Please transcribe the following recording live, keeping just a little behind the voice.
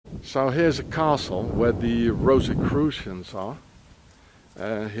So here's a castle where the Rosicrucians are.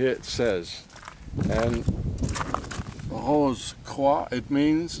 Here it says, and Rose Croix, it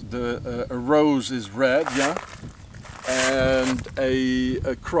means a rose is red, yeah, and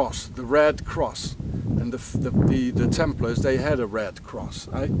a cross, the red cross, and the Templars, they had a red cross,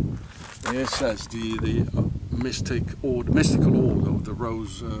 eh? And here it says the mystical order of the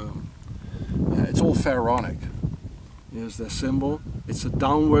rose. Yeah, it's all pharaonic. Here's their symbol. It's a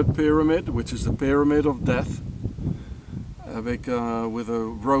downward pyramid, which is the pyramid of death, with a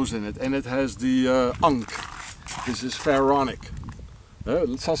rose in it, and it has the Ankh. This is pharaonic.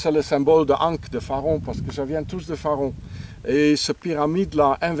 Ça c'est le symbole de Ankh, de Pharaon, parce que ça vient tous de Pharaon. Et cette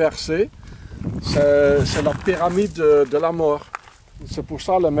pyramide-là inversée, c'est la pyramide de la mort. C'est pour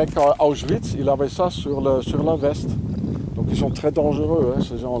ça le mec à Auschwitz, il avait ça sur la veste. Donc ils sont très dangereux, hein,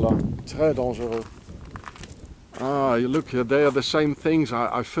 ces gens-là. Très dangereux. Ah, you look here, they are the same things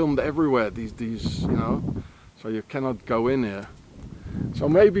I filmed everywhere, these, you know, so you cannot go in here. So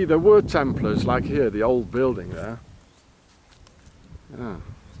maybe there were Templars, like here, the old building there. Yeah.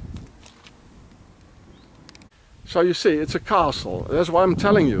 So you see, it's a castle. That's why I'm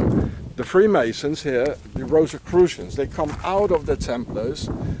telling you. The Freemasons here, the Rosicrucians, they come out of the Templars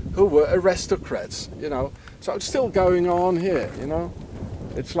who were aristocrats, you know. So it's still going on here, you know.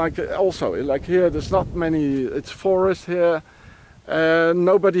 It's like, also, like here, there's not many, it's forest here,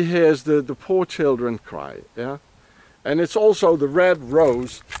 nobody hears the poor children cry, yeah. And it's also the red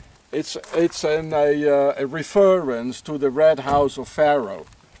rose, it's a reference to the red house of Pharaoh,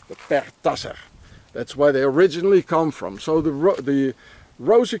 the Pertasser. That's where they originally come from. So the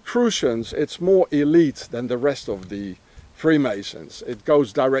Rosicrucians, it's more elite than the rest of the Freemasons. It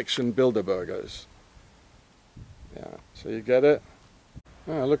goes direction Bilderbergers. Yeah, so you get it?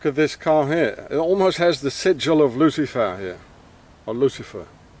 Oh, look at this car here. It almost has the sigil of Lucifer here, or Lucifer,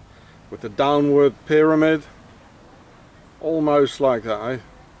 with the downward pyramid, almost like that, eh?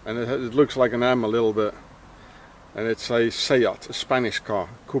 And it looks like an M a little bit. And it's a Seat, a Spanish car,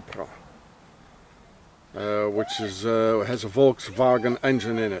 Cupra, which is has a Volkswagen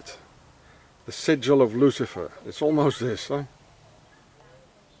engine in it. The sigil of Lucifer. It's almost this, eh?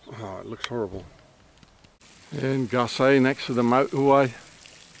 Oh, it looks horrible. In Gassé, next to the motorway,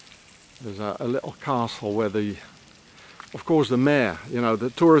 there's a little castle where of course the mayor, you know, the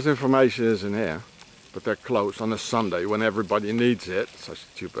tourist information is in here, but they're closed on a Sunday when everybody needs it. So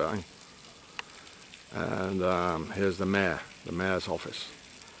stupid, eh? And here's the mayor's office.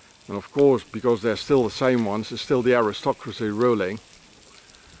 And of course, because they're still the same ones, it's still the aristocracy ruling,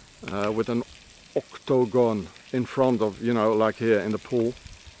 with an octagon in front of, you know, like here in the pool.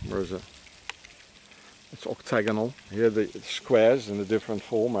 Where is it? It's octagonal. Here the squares in a different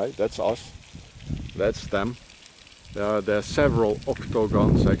form, eh? That's us. That's them. There are several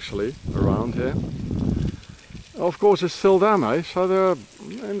octagons actually around here. Of course it's still them, eh? So they're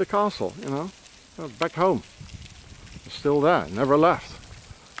in the castle, you know. They're back home. They're still there, never left.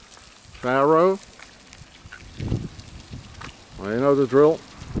 Pharaoh. Well, you know the drill.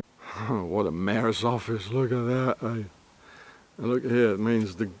 What a mayor's office, look at that, eh? And look here, it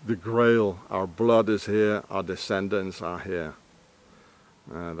means the Grail, our blood is here, our descendants are here.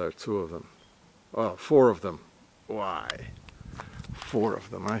 There are 2 of them. Oh, 4 of them. Why? 4 of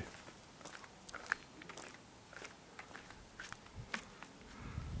them, eh?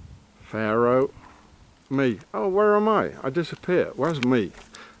 Pharaoh. Me. Oh, where am I? I disappeared. Where's me?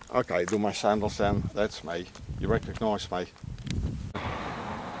 Okay, do my sandals then. That's me. You recognize me.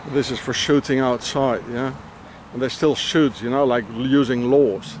 This is for shooting outside, yeah? And they still shoot, you know, like using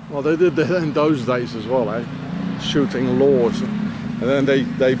laws. Well, they did that in those days as well, eh? Shooting laws. And then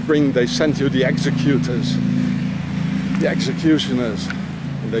they sent you the executors, the executioners,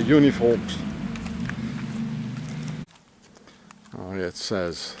 in their uniforms. Oh, yeah, it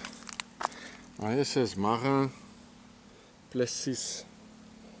says. Oh, it says Marin Plessis.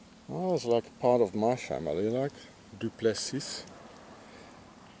 Oh, it's like a part of my family, like Duplessis.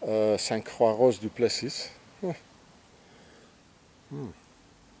 Saint-Croix Duplessis. Huh.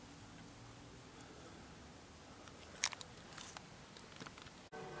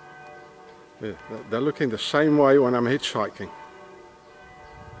 Yeah, they're looking the same way when I'm hitchhiking.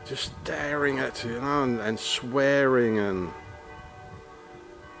 Just staring at you, you know, and swearing, and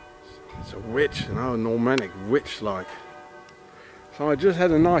it's a witch, you know, a Normannic witch like. So I just had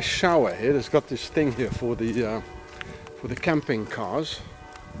a nice shower here. It's got this thing here for the camping cars.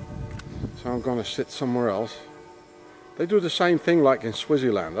 So I'm gonna sit somewhere else. They do the same thing like in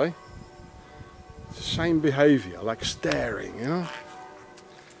Switzerland, eh? It's the same behavior, like staring, you know.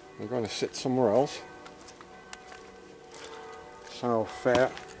 I'm gonna sit somewhere else. So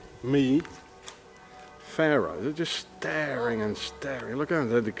fair. me, Pharaoh. They're just staring and staring. Look at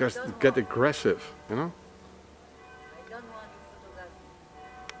them, they get aggressive, you know?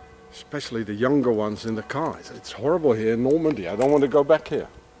 Especially the younger ones in the cars. It's horrible here in Normandy. I don't want to go back here,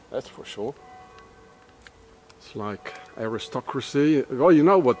 that's for sure. It's like aristocracy. Well, you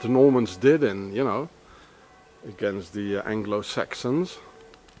know what the Normans did, and you know, against the Anglo-Saxons.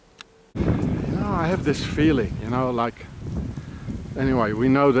 You know, I have this feeling, you know, like, anyway, we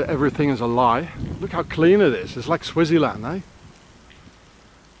know that everything is a lie. Look how clean it is. It's like Switzerland, eh?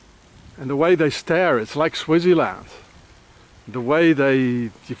 And the way they stare, it's like Switzerland. The way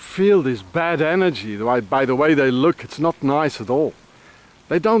you feel this bad energy, by the way they look, it's not nice at all.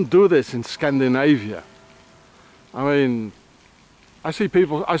 They don't do this in Scandinavia. I mean, I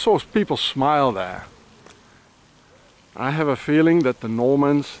saw people smile there. I have a feeling that the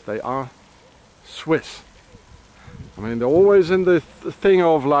Normans, they are Swiss. I mean, they're always in the thing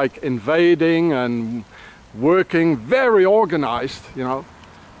of like invading and working, very organized, you know.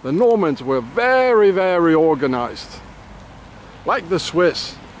 The Normans were very, very organized. Like the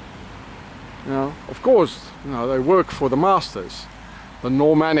Swiss, you know. Of course, you know, they work for the masters. The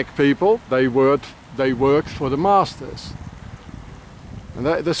Normannic people, they worked for the masters. And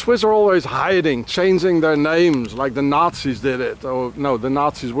the Swiss are always hiding, changing their names, like the Nazis did it. Oh no, the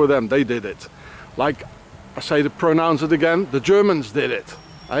Nazis were them, they did it. Like, I say to pronounce it again, the Germans did it,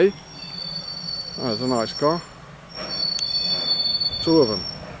 eh? Oh, that's a nice car. Two of them.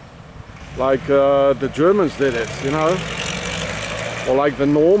 Like the Germans did it, you know. Or like the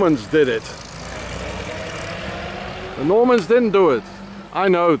Normans did it. The Normans didn't do it. I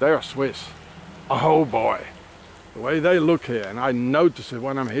know, they're Swiss. Oh boy. The way they look here, and I notice it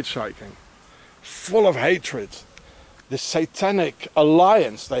when I'm hitchhiking. Full of hatred. This satanic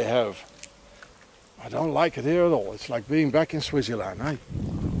alliance they have. I don't like it here at all. It's like being back in Switzerland, eh?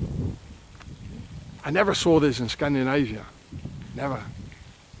 I never saw this in Scandinavia. Never.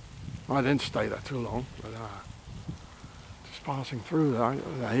 I didn't stay there too long, but just passing through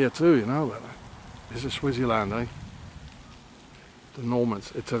here too, you know. But this is Switzerland, eh? The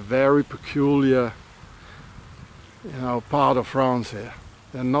Normans. It's a very peculiar, you know, part of France here.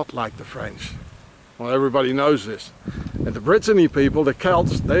 They're not like the French. Well, everybody knows this. And the Brittany people, the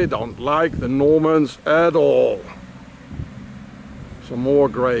Celts, they don't like the Normans at all. Some more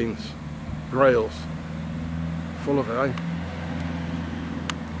grails. Full of it, eh?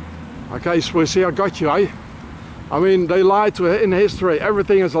 Okay, Swissy, I got you, eh? I mean, they lied to in history.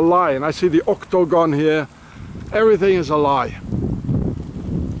 Everything is a lie. And I see the octagon here. Everything is a lie.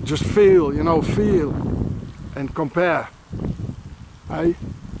 Just feel, you know, feel and compare. Eh?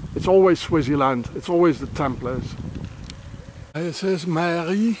 It's always Switzerland. It's always the Templars. This is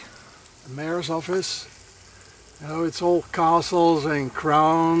Mairie, the mayor's office. You know, it's all castles and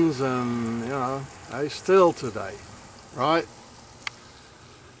crowns and, you know, still today, right?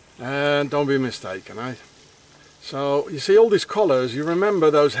 And don't be mistaken, eh? So, you see all these colours, you remember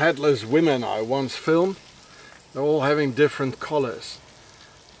those headless women I once filmed? They're all having different colours.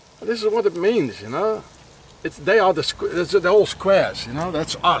 And this is what it means, you know? They're all squares, you know?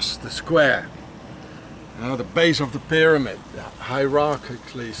 That's us, the square. You know, the base of the pyramid,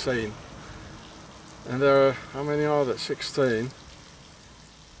 hierarchically seen. And there are, how many are there? 16.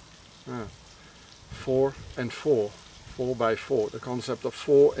 4 and 4. 4 by 4. The concept of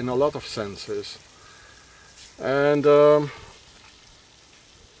 4 in a lot of senses. And so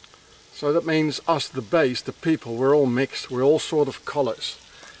that means us, the base, the people, we're all mixed. We're all sort of colors.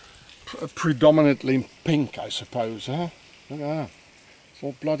 Predominantly pink, I suppose, huh? Look at that. It's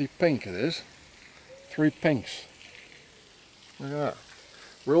all bloody pink, it is. 3 pinks. Look at that.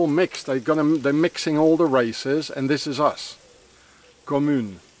 We're all mixed. They're mixing all the races, and this is us.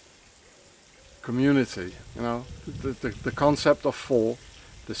 Commune. Community, you know. The concept of 4,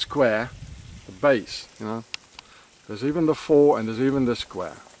 the square, the base, you know. There's even the 4 and there's even the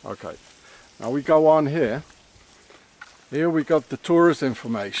square. Okay. Now we go on here. Here we got the tourist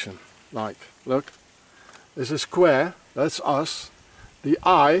information. Like, look. There's a square, that's us. The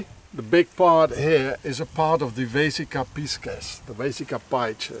eye, the big part here, is a part of the Vesica Pisces, the Vesica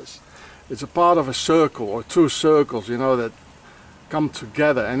Pisces. It's a part of a circle, or 2 circles, you know, that come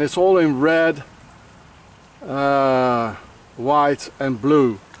together. And it's all in red, white and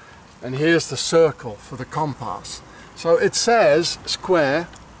blue. And here's the circle for the compass. So it says square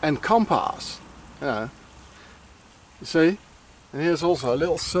and compass. Yeah. You see? And here's also a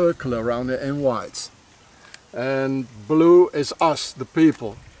little circle around it in white. And blue is us, the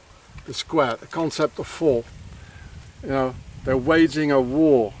people. The square, the concept of 4. You know, they're waging a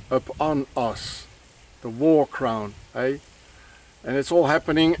war upon us. The war crown, eh? And it's all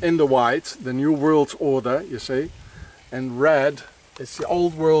happening in the white, the New World Order, you see. And red, it's the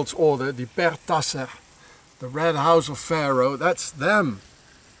Old World Order, the Pertasser, the Red House of Pharaoh. That's them.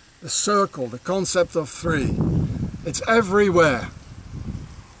 The circle, the concept of three. It's everywhere.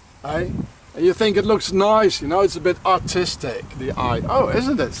 Eh? And you think it looks nice, you know, it's a bit artistic, the eye. Oh,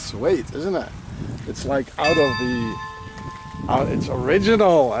 isn't it sweet, isn't it? It's like out of the... it's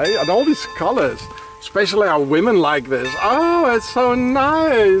original, eh? And all these colors. Especially our women like this. Oh, it's so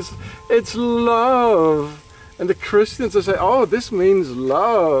nice. It's love. And the Christians, they say, oh, this means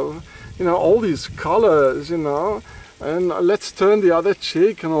love. You know, all these colors, you know. And let's turn the other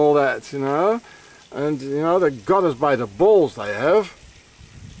cheek and all that, you know. And, you know, they got us by the balls, they have.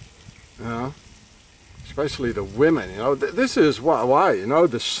 You know. Especially the women, you know. This is why, you know,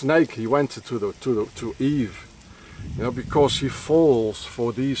 the snake, he went to Eve. You know, because she falls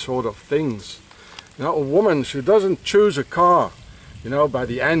for these sort of things. You know, a woman, she doesn't choose a car, you know, by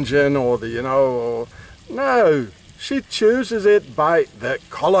the engine or the, you know, or, no, she chooses it by the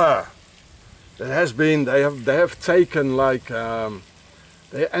color. There has been, they have taken like,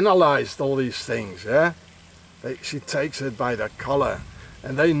 they analyzed all these things, yeah. She takes it by the color,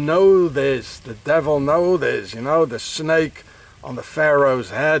 and they know this. The devil knows this, you know, the snake on the Pharaoh's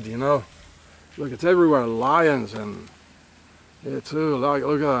head, you know. Look, it's everywhere, lions and here too. Like,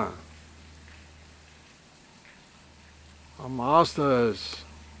 look at that. Our masters.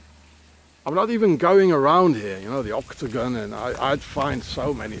 I'm not even going around here, you know, the octagon, and I'd find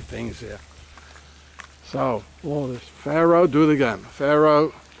so many things here. So, all this Pharaoh, do it again.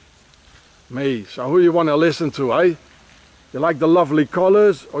 Pharaoh, me. So who you want to listen to, eh? You like the lovely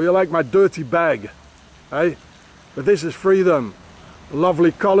colors, or you like my dirty bag, eh? But this is freedom. The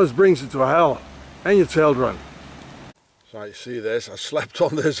lovely colors brings you to hell, and your children. So you see this, I slept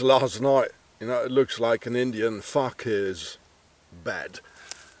on this last night. You know, it looks like an Indian fakir's bed.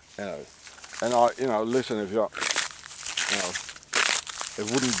 You know, and you know, listen, if you're, you know, it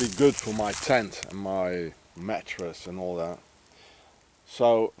wouldn't be good for my tent and my mattress and all that.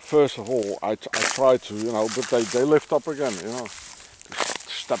 So first of all, I try to, you know, but they lift up again, you know.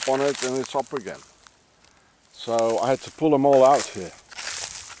 Step on it and it's up again. So I had to pull them all out here.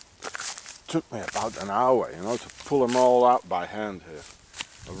 Took me about an hour, you know, to pull them all out by hand here.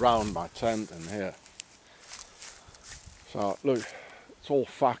 Around my tent and here. So look, it's all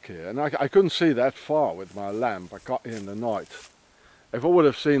fuck here, and I couldn't see that far with my lamp. I got here in the night. If I would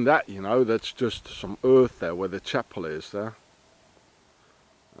have seen that, you know, that's just some earth there where the chapel is there.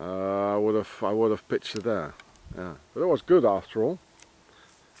 I would have pitched it there. Yeah, but it was good after all.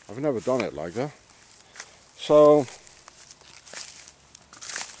 I've never done it like that. So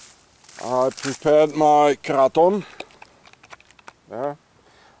I prepared my kraton. Yeah.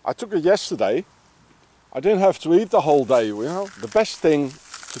 I took it yesterday. I didn't have to eat the whole day, you know. The best thing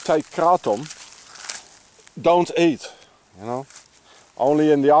to take kratom, don't eat, you know.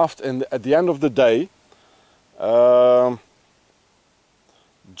 Only in the at the end of the day,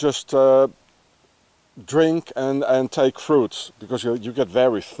 just drink and take fruits, because you get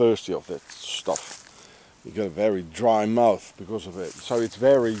very thirsty of that stuff. You get a very dry mouth because of it. So it's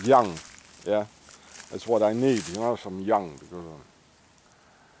very young, yeah. That's what I need, you know, some young, because of,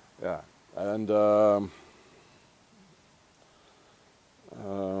 yeah, and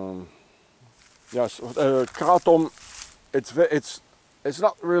yes, kratom. It's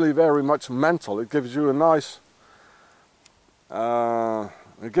not really very much mental. It gives you a nice.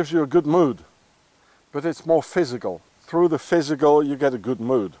 It gives you a good mood, but it's more physical. Through the physical, you get a good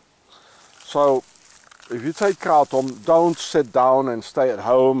mood. So, if you take kratom, don't sit down and stay at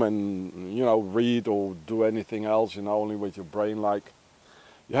home and, you know, read or do anything else. You know, only with your brain, like.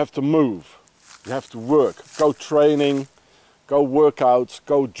 You have to move, you have to work, go training, go workouts,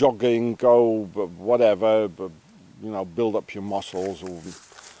 go jogging, go whatever, you know, build up your muscles or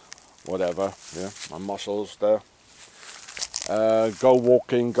whatever, yeah, my muscles there. Go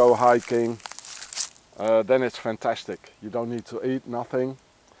walking, go hiking, then it's fantastic. You don't need to eat nothing,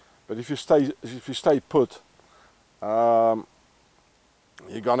 but if you stay put, you're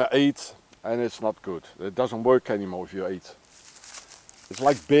gonna eat and it's not good. It doesn't work anymore if you eat. It's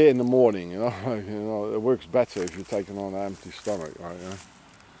like beer in the morning, you know. You know, it works better if you take it on an empty stomach, right? Yeah.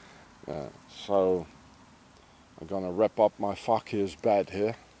 Yeah. So I'm gonna wrap up my fakir's bed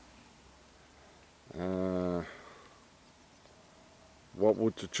here. What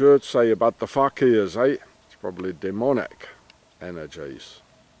would the church say about the fakirs, eh? It's probably demonic energies.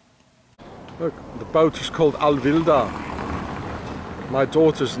 Look, the boat is called Alvilda. My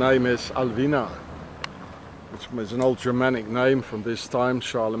daughter's name is Alvina. It's an old Germanic name from this time,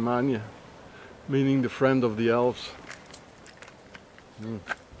 Charlemagne, meaning the friend of the elves. The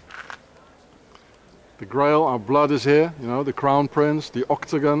Grail, our blood is here, you know, the Crown Prince, the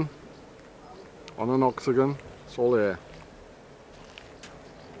octagon, on an octagon, it's all here.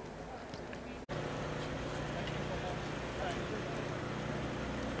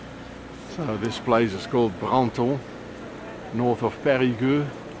 So this place is called Brantôme, north of Périgueux,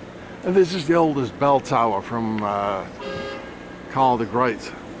 and this is the oldest bell tower from Karl the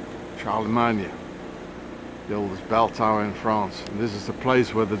Great, Charlemagne, the oldest bell tower in France. And this is the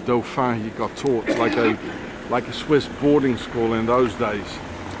place where the Dauphin, he got taught, like a Swiss boarding school in those days.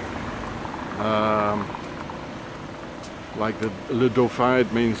 Like Le Dauphin,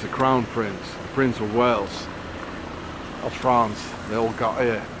 it means the Crown Prince, the Prince of Wales, of France. They all got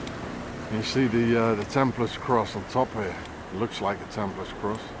here. And you see the Templar's cross on top here. It looks like a Templar's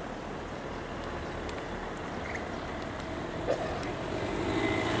cross.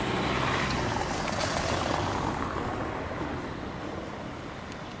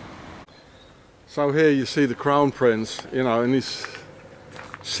 So here you see the Crown Prince, you know, and he's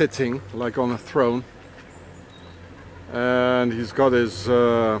sitting like on a throne, and he's got his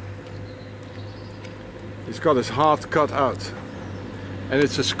heart cut out, and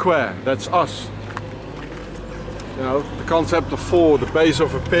it's a square. That's us. You know, the concept of 4, the base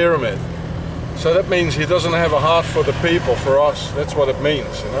of a pyramid. So that means he doesn't have a heart for the people, for us. That's what it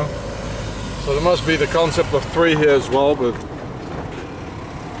means, you know. So there must be the concept of 3 here as well, but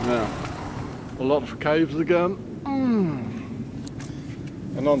yeah. A lot of caves again.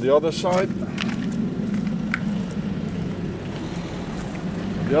 And on the other side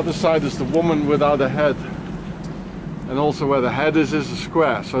is the woman without a head. And also where the head is a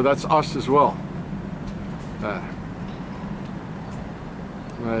square, so that's us as well. There.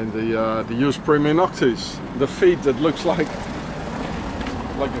 And the G.I.U.R.E.H Noctis, the feet that looks like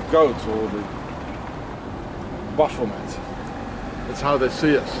a goat, or the Baphomet. That's how they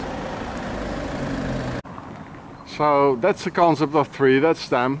see us. So that's the concept of 3, that's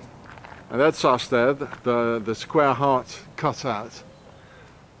them, and that's us there, the square heart cut out.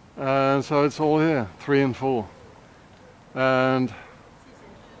 And so it's all here, 3 and 4. And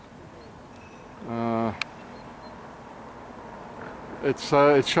it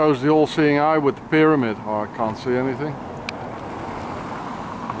shows the all-seeing eye with the pyramid. Oh, I can't see anything.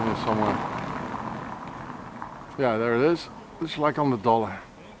 Here somewhere. Yeah, there it is. It's like on the dollar.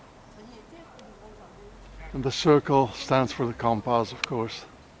 And the circle stands for the compass, of course.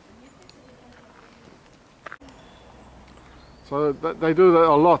 So they do that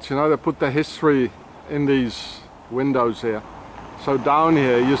a lot, you know, they put their history in these windows here. So down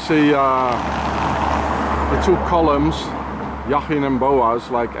here you see the 2 columns, Jachin and Boaz,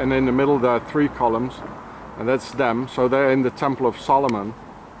 like, and in the middle there are 3 columns, and that's them. So they're in the Temple of Solomon.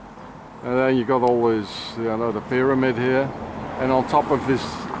 And then you got all this, you know, the pyramid here, and on top of this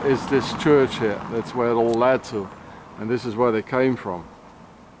is this church here. That's where it all led to, and this is where they came from.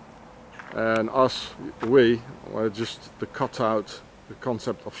 And us, we were just the cutout, the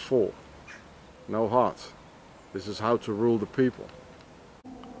concept of 4, no heart. This is how to rule the people.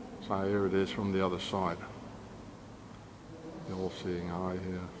 So here it is from the other side. The all-seeing eye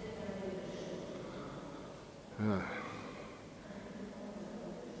here. Yeah.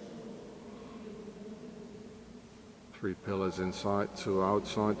 3 pillars inside, 2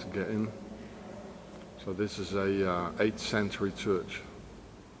 outside to get in. So this is a 8th century church,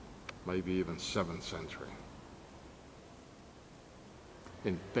 maybe even 7th century.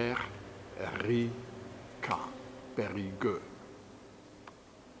 In Périgueux.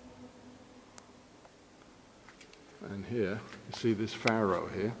 And here, you see this Pharaoh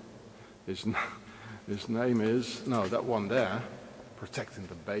here. His name is, no, that one there, protecting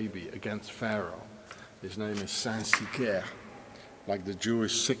the baby against Pharaoh. His name is Sica, like the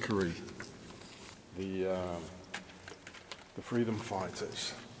Jewish Sica, the freedom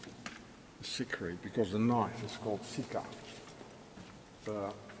fighters. The Sica, because the knife is called Sica.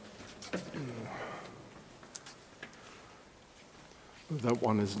 That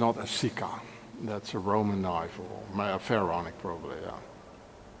one is not a Sica. That's a Roman knife, or a Pharaonic probably, yeah.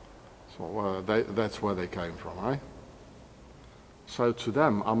 So that's where they came from, eh? So to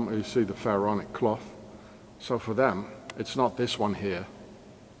them, you see the Pharaonic cloth. So for them, it's not this one here,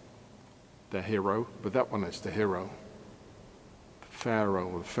 the hero, but that one is the hero. The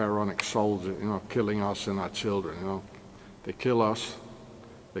Pharaoh, the Pharaonic soldier, you know, killing us and our children, you know. They kill us,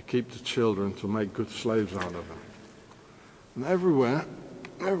 they keep the children to make good slaves out of them. And everywhere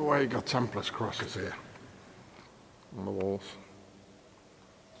you got Templars crosses here on the walls.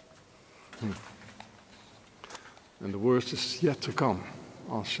 And the worst is yet to come.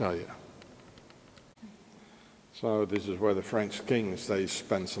 I'll show you. So this is where the French kings, they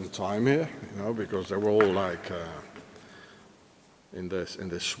spent some time here, you know, because they were all like in this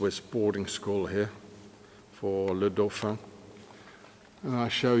Swiss boarding school here for Le Dauphin. And I'll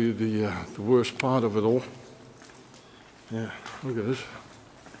show you the worst part of it all. Yeah, look at this.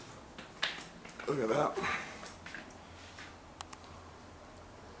 Look at that.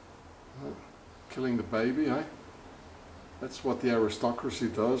 Killing the baby, eh? That's what the aristocracy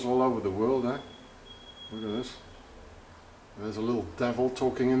does all over the world, eh? Look at this. And there's a little devil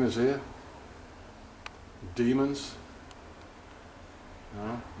talking in his ear. Demons.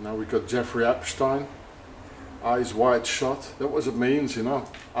 Now we got Jeffrey Epstein. Eyes wide shut. That's what it means, you know.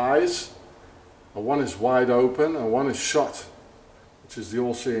 Eyes. One is wide open and one is shut, which is the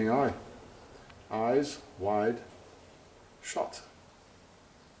all-seeing eye. Eyes wide shut.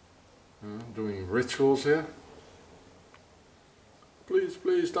 Doing rituals here. Please,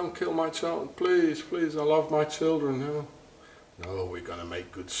 please, don't kill my child. Please, please, I love my children. You know? No, we're going to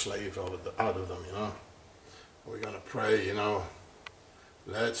make good slaves out of them, you know. We're going to pray, you know.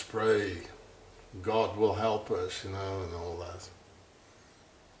 Let's pray. God will help us, you know, and all that.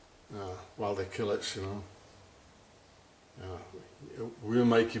 While they kill us, you know. We'll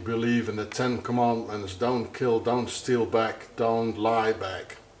make you believe in the 10 Commandments. Don't kill, don't steal back, don't lie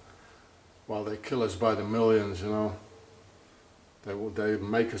back. While they kill us by the millions, you know. They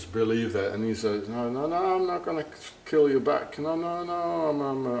make us believe that, and he says, no, no, no, I'm not going to kill you back. No, no, no,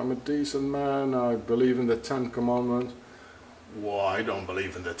 I'm a decent man. I believe in the 10 Commandments. Well, I don't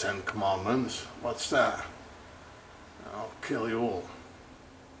believe in the 10 Commandments. What's that? I'll kill you all.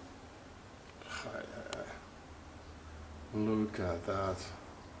 Look at that.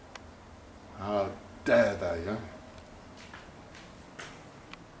 How dare they, huh?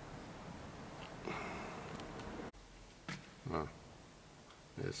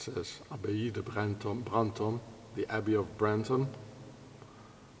 It says Abbaye de Brantôme, the Abbey of Brantôme,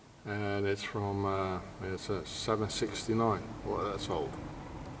 and it's from it's 769. Well, that's old.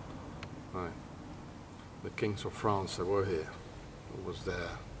 Right. The kings of France, they were here. It was there.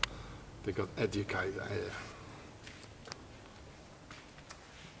 They got educated here.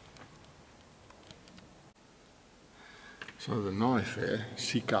 So the knife here,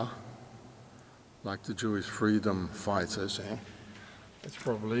 Sica, like the Jewish freedom fighters here. It's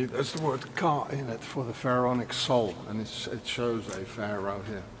probably, there's the word ka in it for the pharaonic soul, and it shows a pharaoh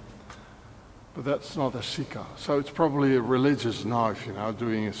here. But that's not a Sica. So it's probably a religious knife, you know,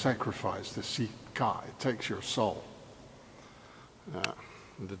 doing a sacrifice, the Sica. It takes your soul.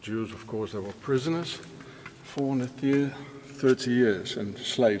 The Jews, of course, they were prisoners, 430 years, and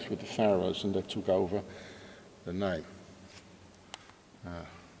slaves with the pharaohs, and they took over the name.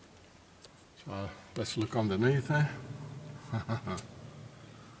 So let's look underneath there.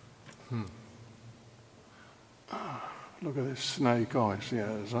 Look at this snake eyes, yeah,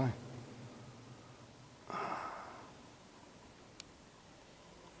 there's a.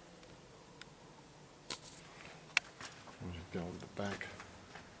 Go to the back.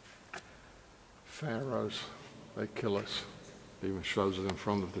 Pharaohs, they kill us. Even shows it in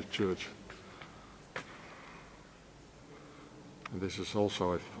front of the church. And this is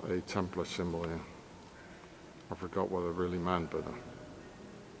also a Templar symbol here. I forgot what it really meant, but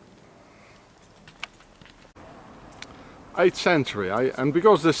 8th century, and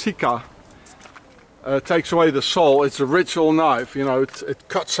because the Sica takes away the soul, it's a ritual knife, you know, it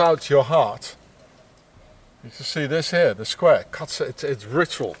cuts out your heart. You can see this here, the square, cuts it's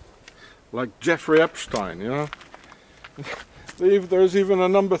ritual, like Jeffrey Epstein, you know. There's even a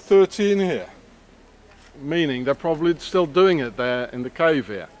number 13 here, meaning they're probably still doing it there in the cave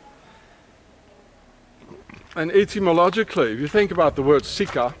here. And etymologically, if you think about the word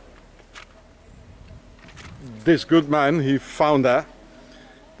Sica, this good man, he found that.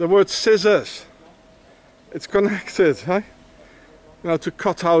 The word scissors, it's connected, eh? You know, to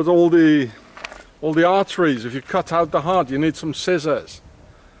cut out all the arteries. If you cut out the heart, you need some scissors.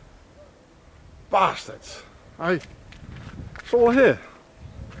 Bastards, eh? It's all here.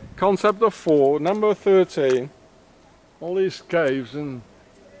 Concept of 4, number 13, all these caves, and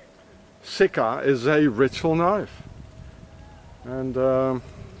Sica is a ritual knife. And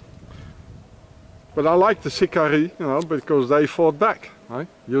but I like the Sicarii, you know, because they fought back, right?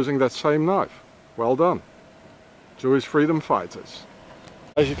 Using that same knife. Well done, Jewish freedom fighters.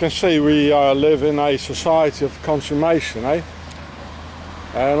 As you can see, we live in a society of consummation, eh?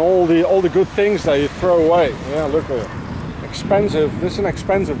 And all the good things they throw away. Yeah, look at it. Expensive. This is an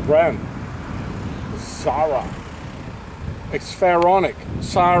expensive brand. Zara. It's pharaonic.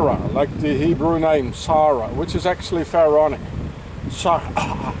 Sarah, like the Hebrew name Sarah, which is actually pharaonic.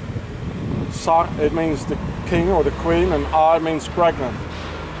 It means the king or the queen, and A means pregnant.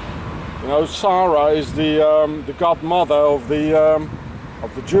 You know, Sarah is the godmother of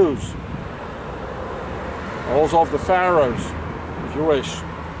the Jews, also of the pharaohs, if you wish.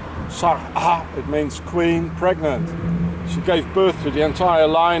 Sarah, it means queen, pregnant. She gave birth to the entire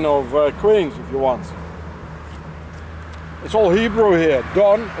line of queens, if you want. It's all Hebrew here.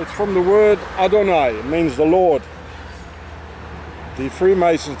 Don, it's from the word Adonai, it means the Lord. The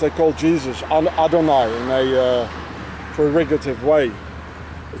Freemasons, they call Jesus Adonai in a prerogative way.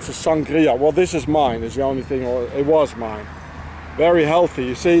 It's a sangria. Well, this is mine, is the only thing, or it was mine. Very healthy.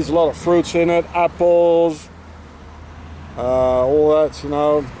 You see, there's a lot of fruits in it, apples, all that, you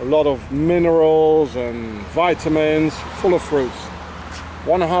know, a lot of minerals and vitamins, full of fruits.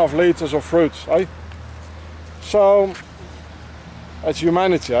 1.5 liters of fruits, eh? So, that's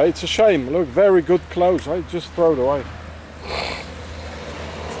humanity, eh? It's a shame. Look, very good clothes, eh? Just throw it away.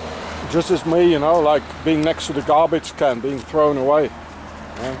 Just as me, you know, like being next to the garbage can, being thrown away.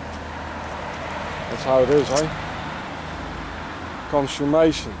 Yeah. That's how it is, eh?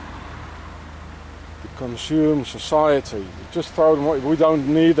 Consummation. We consume society. We just throw them away. We don't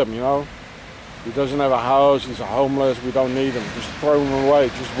need them, you know. He doesn't have a house, he's a homeless, we don't need them. Just throw them away,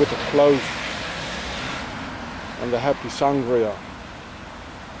 just with the clothes and the happy sangria.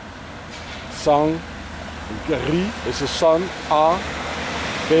 Sang, G.I.U.R.E.H is the sun, A,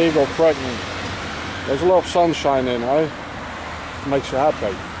 big or pregnant. There's a lot of sunshine in, eh? It makes you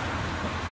happy.